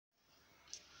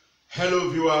Hello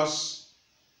viewers,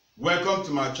 welcome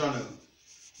to my channel.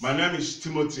 My name is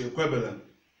Timothy Ekwebelen.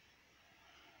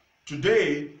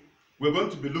 Today we're going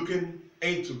to be looking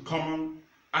into common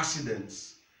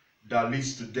accidents that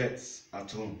leads to death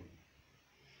at home.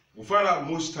 We find out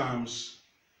most times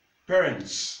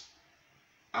parents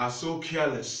are so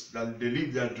careless that they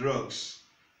leave their drugs,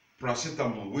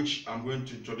 paracetamol, which I'm going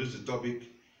to introduce the topic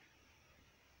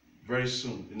very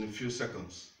soon in a few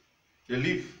seconds. They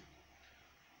leave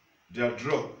their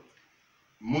drug,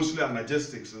 mostly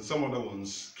analgesics and some other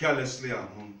ones, carelessly at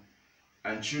home,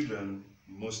 and children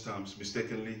most times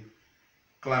mistakenly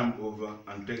climb over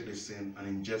and take this thing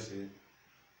and ingest it,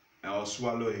 or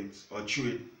swallow it or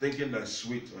chew it thinking that it's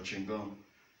sweet or chewing gum,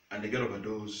 and they get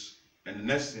overdose, and the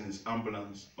next thing is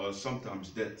ambulance or sometimes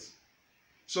death.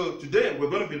 So today we're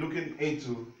going to be looking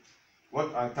into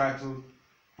what I titled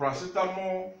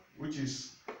Paracetamol, which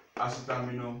is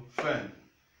Acetaminophen,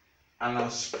 and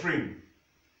Aspirin,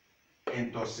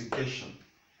 Intoxication.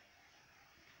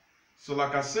 So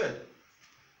like I said,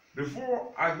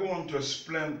 before I go on to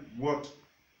explain what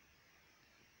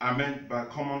I meant by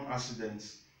common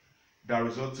accidents that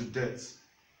result to death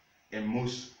in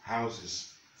most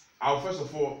houses, I'll first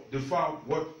of all define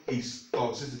what is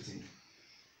toxicity.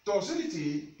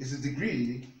 Toxicity is a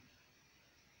degree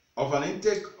of an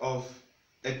intake of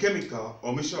a chemical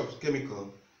or mixture of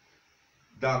chemical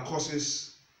that causes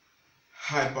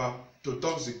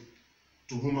hypatotoxic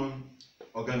to human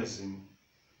organism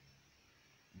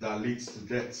that leads to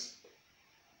death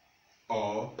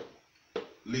or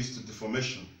leads to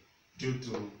deformation due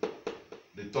to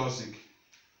the toxic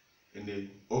in the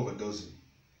overdosing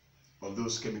of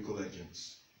those chemical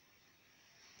agents.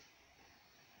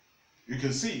 You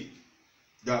can see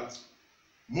that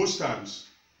most times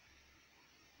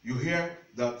you hear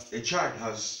that a child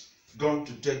has gone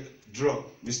to take drug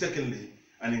mistakenly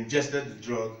and ingested the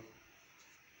drug,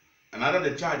 and either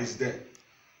the child is dead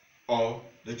or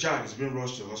the child is being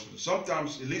rushed to the hospital.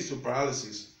 Sometimes it leads to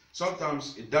paralysis,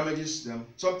 sometimes it damages them,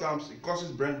 sometimes it causes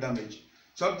brain damage,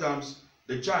 sometimes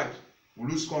the child will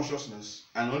lose consciousness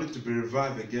and only to be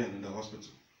revived again in the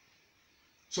hospital.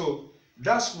 So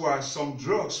that's why some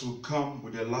drugs will come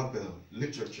with a label,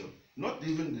 literature, not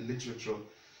even the literature,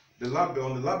 the label.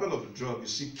 On the label of the drug you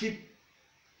see, keep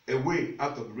away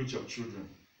out of the reach of children.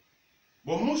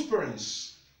 But most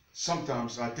parents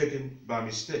sometimes are taken by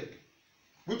mistake,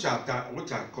 which I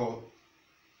call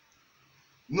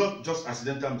not just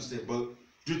accidental mistake, but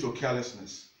due to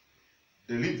carelessness.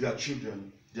 They leave their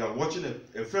children, they are watching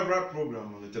a favorite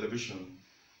program on the television,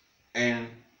 and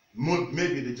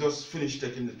maybe they just finished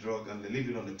taking the drug and they leave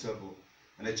it on the table,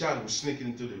 and the child will sneak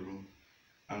into the room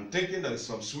and thinking that it's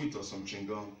some sweet or some chewing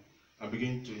gum and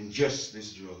begin to ingest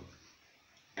this drug.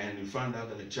 And you find out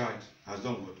that the child has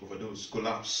done what? Overdose,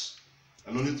 collapse.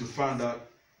 And only to find out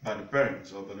by the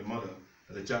parents or by the mother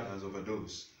that the child has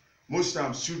overdosed. Most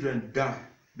times children die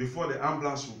before the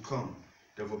ambulance will come.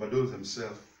 They've overdosed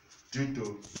themselves due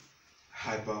to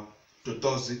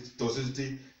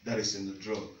hypatotoxicity that is in the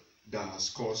drug that has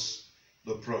caused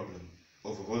the problem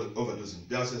of overdosing.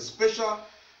 There's a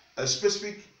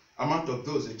specific amount of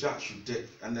dose a child should take,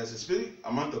 and there's a specific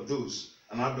amount of dose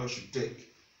an adult should take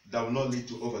that will not lead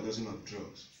to overdosing of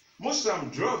drugs. Most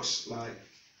times drugs like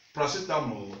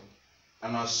paracetamol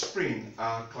and aspirin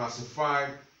are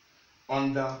classified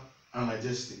under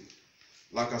analgesic.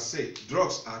 Like I said,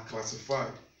 drugs are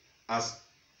classified as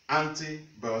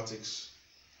antibiotics,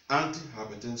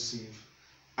 antihypertensive,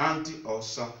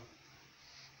 anti-ulcer,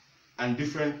 and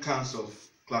different kinds of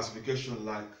classification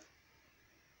like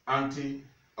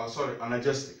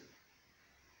analgesic.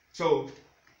 So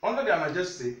under the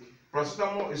analgesic,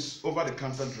 paracetamol is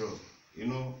over-the-counter drug. You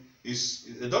know,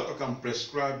 the doctor can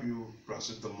prescribe you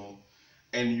paracetamol,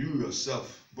 and you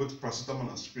yourself, both paracetamol and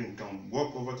aspirin, can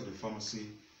walk over to the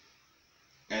pharmacy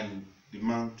and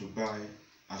demand to buy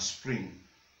aspirin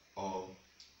or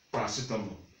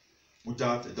paracetamol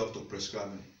without a doctor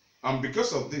prescribing. And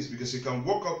because of this, because you can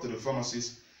walk up to the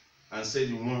pharmacist and say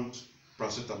you want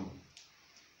paracetamol,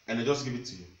 and they just give it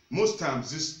to you. Most times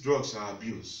these drugs are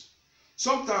abused.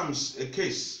 Sometimes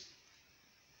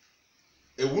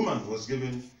a woman was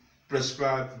given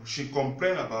prescribed, she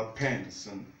complained about pains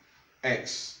and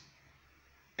aches,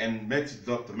 and met the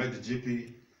doctor, met the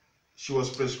GP. She was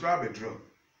prescribed a drug,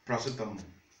 paracetamol.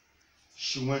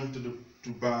 She went to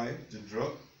buy the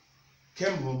drug,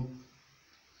 came home,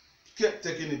 kept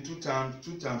taking it two tablets,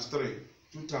 3 times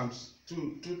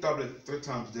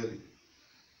daily,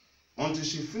 until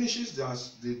she finishes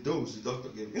the dose the doctor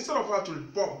gave. Instead of her to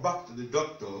report back to the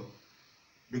doctor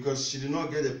because she did not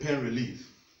get a pain relief,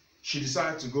 she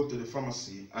decided to go to the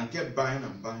pharmacy and kept buying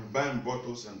and buying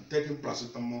bottles and taking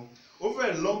paracetamol over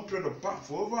a long period of time.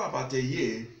 For over about a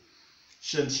year,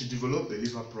 she developed a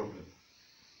liver problem.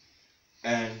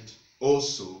 And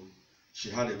also, she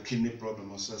had a kidney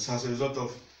problem as a result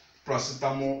of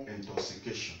paracetamol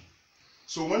intoxication.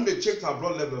 So when they checked her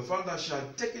blood level, they found that she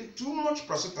had taken too much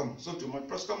paracetamol. So too much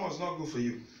paracetamol is not good for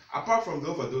you. Apart from the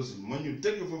overdosing, when you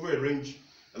take it over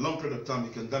a long period of time,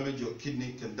 it can damage your kidney,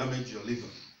 it can damage your liver.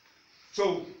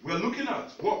 So we're looking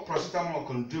at what paracetamol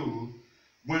can do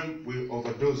when we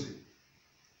overdose it.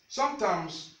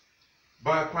 Sometimes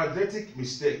by paedetric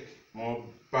mistake or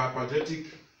by paedetric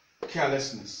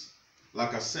carelessness,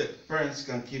 like I said, parents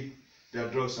can keep their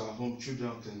drugs at home,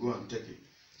 children can go and take it.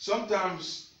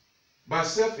 Sometimes by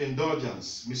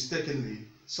self-indulgence, mistakenly,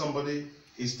 somebody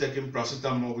is taking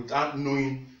paracetamol without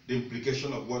knowing the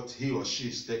implication of what he or she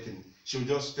is taking. She'll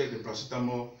just take the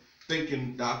paracetamol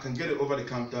thinking that I can get it over the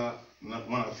counter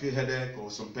when I feel headache or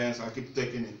some pains, I keep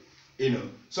taking it. You know,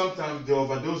 sometimes they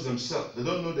overdose themselves. They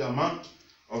don't know the amount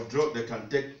of drug they can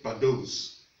take per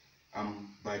dose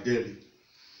by daily.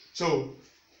 So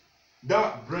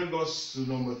that brings us to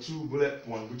number 2 bullet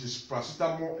point, which is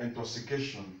paracetamol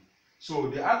intoxication. So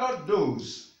the adult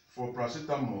dose for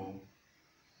paracetamol,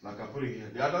 like I put it here,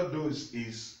 the adult dose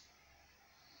is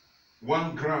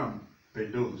 1 gram per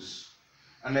dose.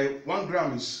 And 1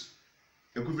 gram is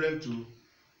equivalent to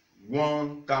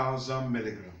 1,000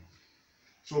 milligrams.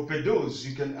 So per dose,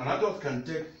 an adult can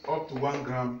take up to 1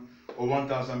 gram or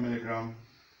 1,000 milligrams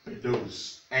per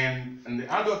dose. And the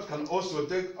adult can also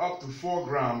take up to 4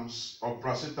 grams of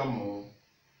paracetamol,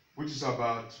 which is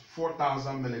about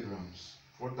 4,000 milligrams.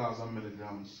 4,000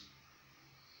 milligrams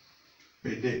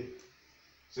per day.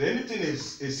 So anything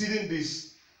exceeding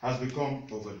this has become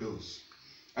overdose.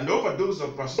 And the overdose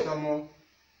of paracetamol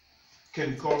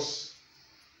can cause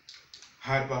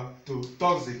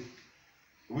hypatotoxic,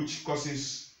 which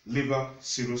causes liver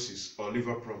cirrhosis or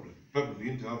liver problem. People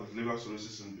begin to have liver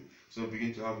cirrhosis and so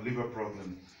begin to have liver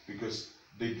problem because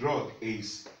the drug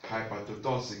is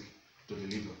hypatotoxic to the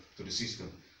liver, to the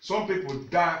system. Some people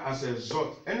die as a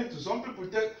result. Some people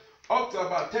take up to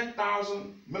about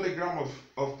 10,000 milligrams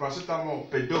of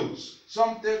paracetamol per dose.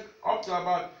 Some take up to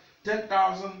about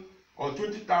 10,000 or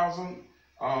 20,000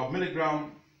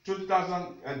 milligrams,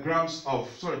 20,000 milligrams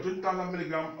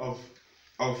of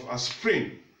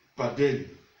aspirin per day.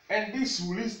 And this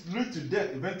will lead to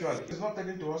death eventually. If it's not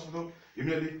taken to hospital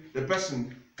immediately, the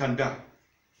person can die.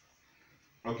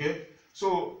 Okay?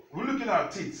 So we're looking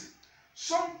at it.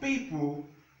 Some people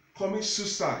commit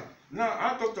suicide. Now,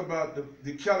 I talked about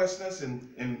the carelessness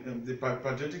and the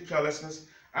paedetric carelessness.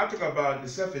 I talked about the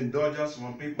self-indulgence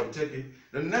when people take it.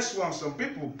 The next one, some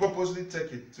people purposely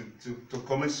take it to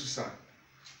commit suicide.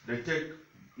 They take,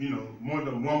 more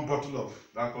than 1 bottle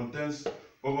that contains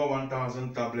over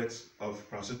 1,000 tablets of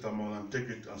paracetamol and take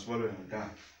it and swallow it and die.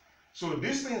 So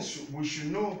these things, we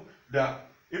should know that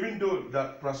even though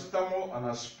that paracetamol and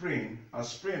aspirin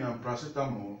and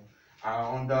paracetamol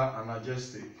are under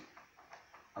analgesic,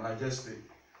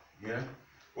 yeah,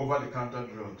 over-the-counter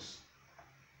drugs.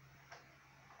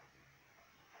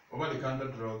 Over-the-counter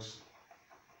drugs.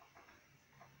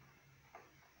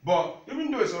 But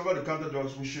even though it's over-the-counter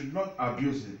drugs, we should not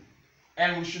abuse it.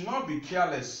 And we should not be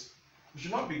careless. We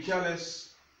should not be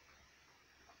careless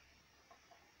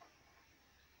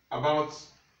about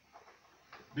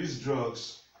these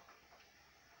drugs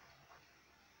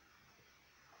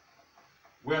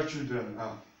where children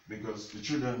are, because the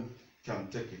children can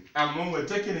take it. And when we're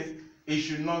taking it, it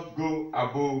should not go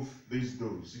above this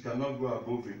dose. You cannot go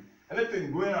above it.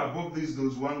 Anything going above this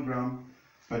dose, 1 gram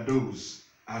per dose,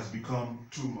 has become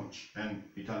too much and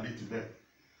it can lead to death.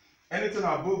 Anything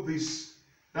above this,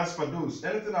 that's per dose.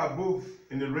 Anything above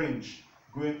in the range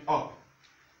going up,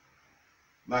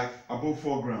 like above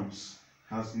 4 grams,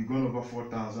 has gone over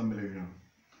 4,000 milligrams.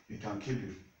 It can kill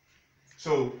you.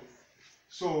 So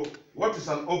what is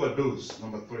an overdose?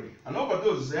 Number 3. An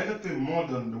overdose is anything more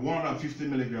than the 150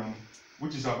 milligrams,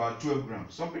 which is about 12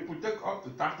 grams. Some people take up to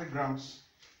 30 grams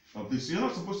of this. You're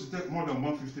not supposed to take more than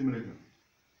 150 milligrams.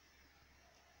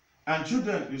 And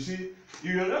children, you see,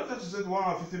 you're not supposed to take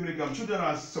 150 milligrams. Children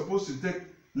are supposed to take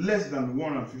less than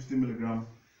 150 milligrams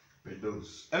per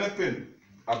dose. Anything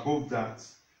above that,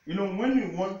 when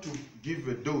you want to give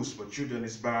a dose for children,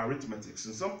 it's by arithmetics.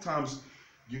 And sometimes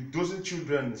dosing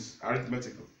children is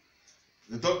arithmetical.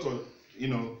 The doctor,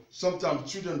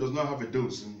 sometimes children does not have a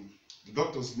dose, and the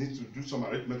doctors need to do some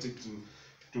arithmetic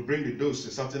to bring the dose to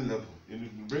a certain level.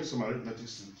 Bring some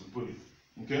arithmetics to put it.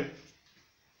 Okay?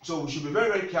 So we should be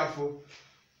very, very careful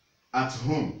at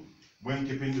home when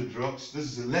keeping the drugs. This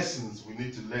is the lessons we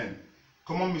need to learn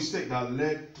common mistake that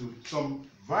led to some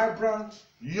vibrant,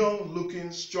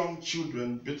 young-looking, strong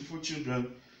children, beautiful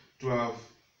children, to have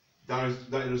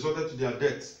that resulted to their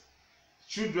death.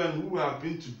 Children who have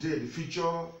been today the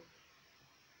future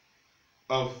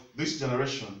of this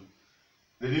generation,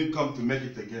 they didn't come to make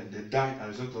it again. They died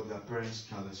as a result of their parents'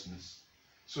 carelessness.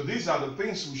 So these are the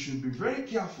things we should be very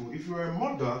careful. If you're a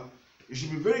mother, you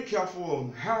should be very careful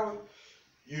on how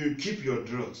you keep your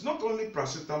drugs. Not only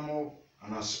paracetamol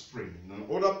and aspirin,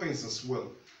 and other things as well.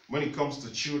 When it comes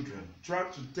to children, try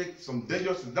to take some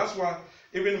dangerous things. That's why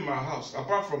even in my house,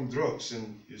 apart from drugs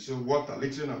and you see water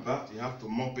littering about, you have to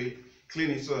mop it,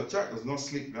 clean it so the child does not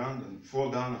slip down and fall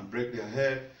down and break their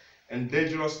head. And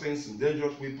dangerous things and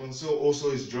dangerous weapons, so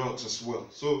also is drugs as well.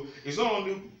 So it's not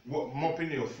only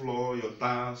mopping your floor, your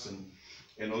tiles,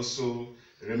 and also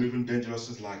removing dangerous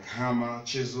things like hammer,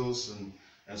 chisels, and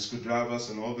screwdrivers,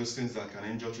 and all those things that can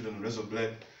injure children and razor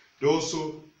blade. They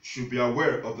also should be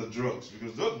aware of the drugs,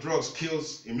 because those drugs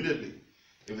kills immediately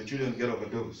if the children get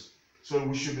overdose. So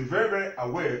we should be very, very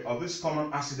aware of these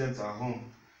common accidents at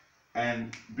home.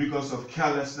 And because of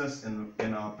carelessness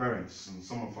in our parents, and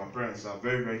some of our parents are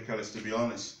very, very careless, to be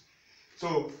honest.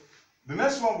 So the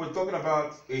next one we're talking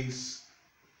about is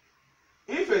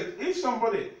if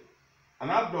somebody, an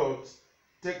adult,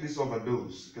 take this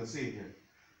overdose, you can see it here,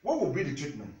 what will be the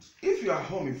treatment? If you are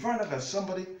home, you find out that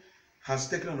somebody has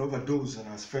taken an overdose and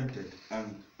has fainted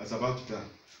and is about to die,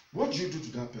 what do you do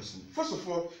to that person? First of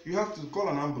all, you have to call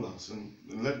an ambulance and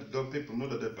let the people know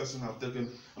that the person has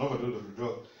taken an overdose of the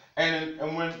drug. And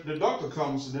when the doctor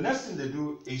comes, the next thing they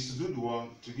do is to do the one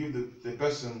to give the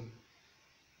person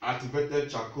activated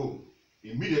charcoal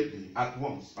immediately, at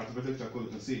once. Activated charcoal, you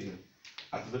can see here.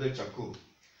 Activated charcoal.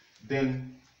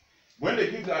 Then, when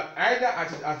they give that, either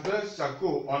activated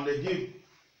charcoal or they give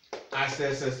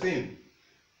acetaminophen,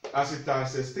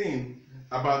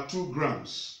 about 2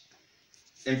 grams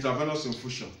intravenous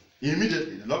infusion.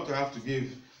 Immediately, the doctor have to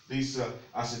give this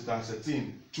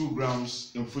acetaminophen 2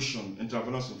 grams infusion,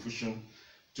 intravenous infusion,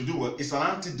 to do what? It's an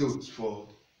antidote for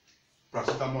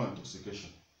paracetamol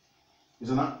intoxication.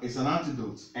 It's an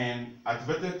antidote, and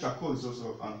activated charcoal is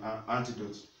also an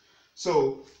antidote.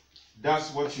 So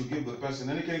that's what you give the person,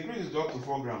 and it can increase it up to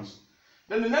 4 grams.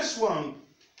 Then the next one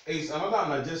is another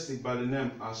analgesic by the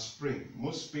name Aspirin.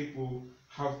 Most people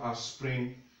have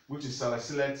Aspirin, which is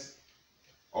salicylate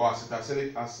or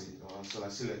acetylsalicylic acid or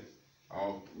salicylate.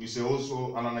 We say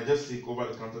also an analgesic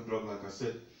over-the-counter drug, like I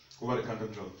said, over-the-counter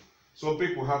drug. Some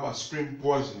people have aspirin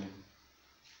poisoning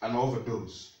and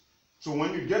overdose. So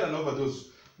when you get an overdose,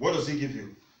 what does it give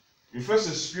you? You first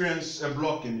experience a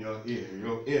block in your ear.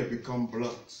 Your ear becomes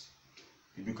blocked.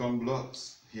 You become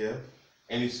blocked here,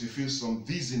 and you feel some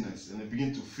dizziness, and you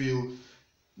begin to feel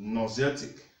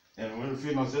nauseatic. And when you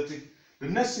feel nauseatic, the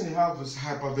next thing you have is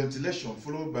hyperventilation,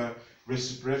 followed by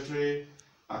respiratory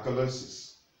alkalosis.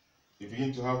 You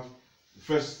begin to have, the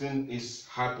first thing is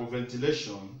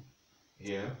hypoventilation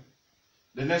here.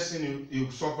 The next thing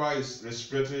you suffer is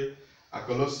respiratory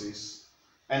alkalosis.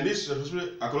 And this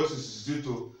respiratory alkalosis is due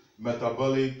to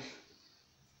metabolic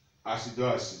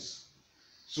acidosis.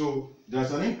 So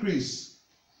there's an increase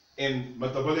in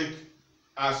metabolic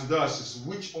acidosis,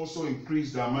 which also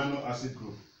increases the amino acid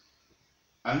group.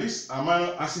 And this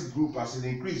amino acid group, as it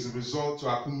increases, results to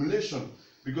accumulation.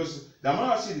 Because the amino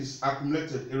acid is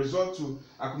accumulated, it results to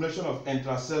accumulation of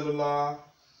intracellular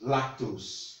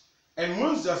lactose. And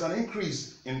once there's an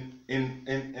increase in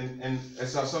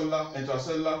intracellular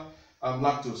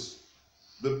lactose,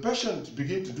 the patient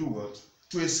begins to do what?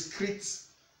 To excrete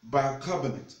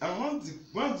bicarbonate. And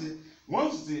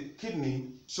once the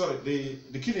kidney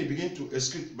begins to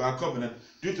excrete bicarbonate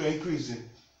due to increase in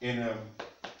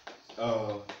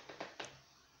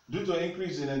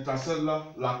intracellular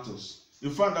lactose, you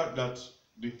find out that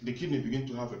the kidney begin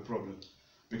to have a problem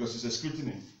because it's excreting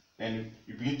it, and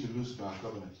you begin to lose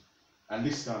bicarbonate. And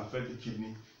this can affect the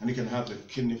kidney, and you can have a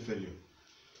kidney failure.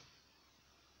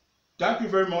 Thank you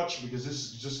very much, because this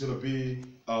is just going to be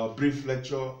a brief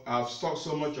lecture. I've talked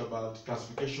so much about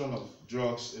classification of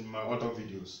drugs in my other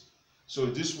videos. So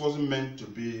this wasn't meant to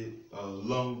be a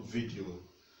long video.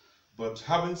 But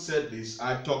having said this,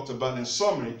 I talked about, in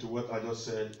summary to what I just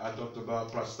said, I talked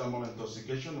about paracetamol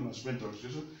intoxication and aspirin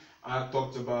intoxication. I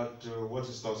talked about what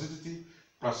is toxicity,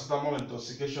 paracetamol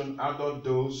intoxication, adult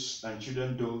dose and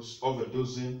children dose,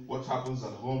 overdosing, what happens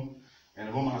at home, and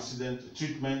home accident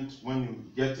treatment when you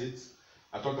get it.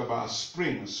 I talked about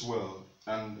aspirin as well,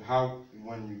 and how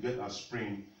when you get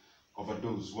aspirin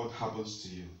overdose, what happens to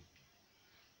you.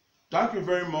 Thank you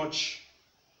very much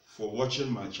for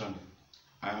watching my channel.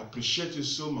 I appreciate you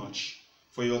so much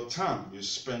for your time you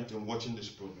spent in watching this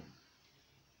program.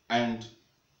 And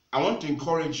I want to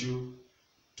encourage you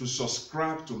to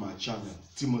subscribe to my channel,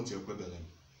 Timothy Ekwebelem.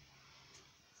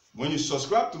 When you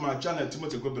subscribe to my channel,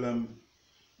 Timothy Ekwebelem,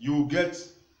 you will get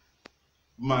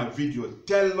my video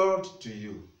tailored to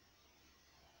you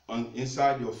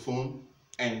inside your phone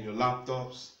and your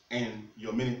laptops and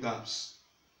your mini tabs.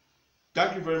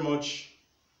 Thank you very much,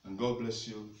 and God bless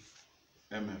you.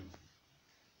 Amen.